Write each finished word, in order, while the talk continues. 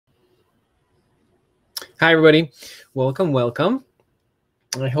Hi, everybody. Welcome, welcome.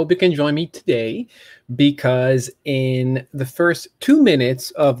 I hope you can join me today because in the first 2 minutes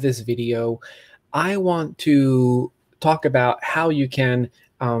of this video, I want to talk about how you can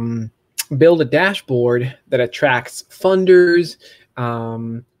build a dashboard that attracts funders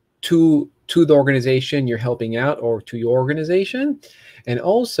to the organization you're helping out or to your organization, and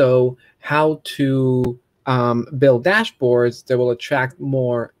also how to build dashboards that will attract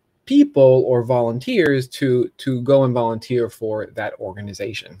more people or volunteers to go and volunteer for that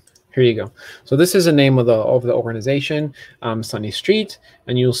organization. Here you go. So this is the name of the organization, Sunny Street,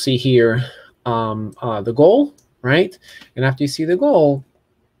 and you'll see here the goal, right? And after you see the goal,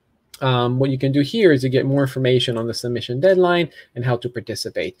 what you can do here is to get more information on the submission deadline and how to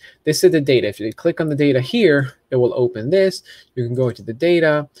participate. This is the data. If you click on the data here, it will open this. You can go into the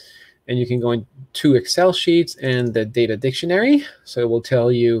data, and you can go into Excel sheets and the data dictionary. So it will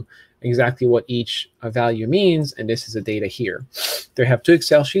tell you exactly what each value means, and this is the data here. They have 2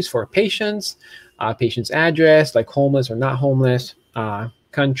 Excel sheets for patients, patient's address, like homeless or not homeless,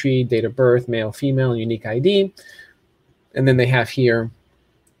 country, date of birth, male, female, unique ID. And then they have here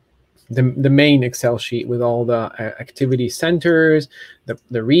the main Excel sheet with all the activity centers,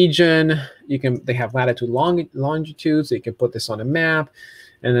 the region. They have latitude, longitude, so you can put this on a map,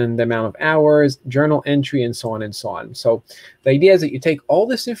 and then the amount of hours, journal entry, and so on and so on. So the idea is that you take all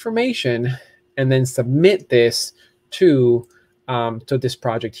this information and then submit this to this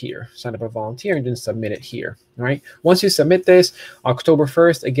project here. Sign up a volunteer and then submit it here. All right. Once you submit this, October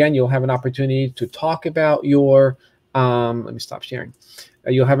 1st, again, you'll have an opportunity to talk about your. Let me stop sharing.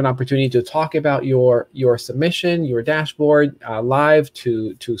 You'll have an opportunity to talk about your submission, your dashboard, live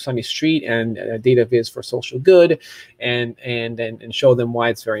to Sunny Street and Data VizForSocialGood, and show them why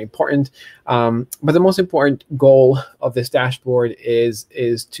it's very important. But the most important goal of this dashboard is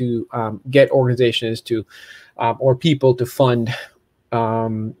to get organizations to or people to fund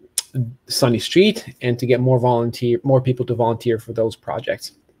Sunny Street and to get more people to volunteer for those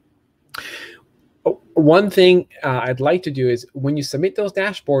projects. One thing I'd like to do is when you submit those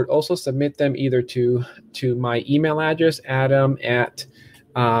dashboards, also submit them either to my email address,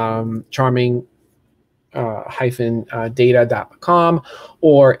 adam@charming-data.com,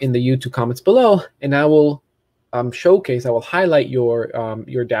 or in the YouTube comments below, and I will I will highlight your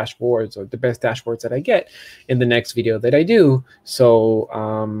dashboards, or the best dashboards that I get, in the next video that I do, so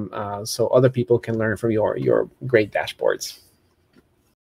so other people can learn from your great dashboards.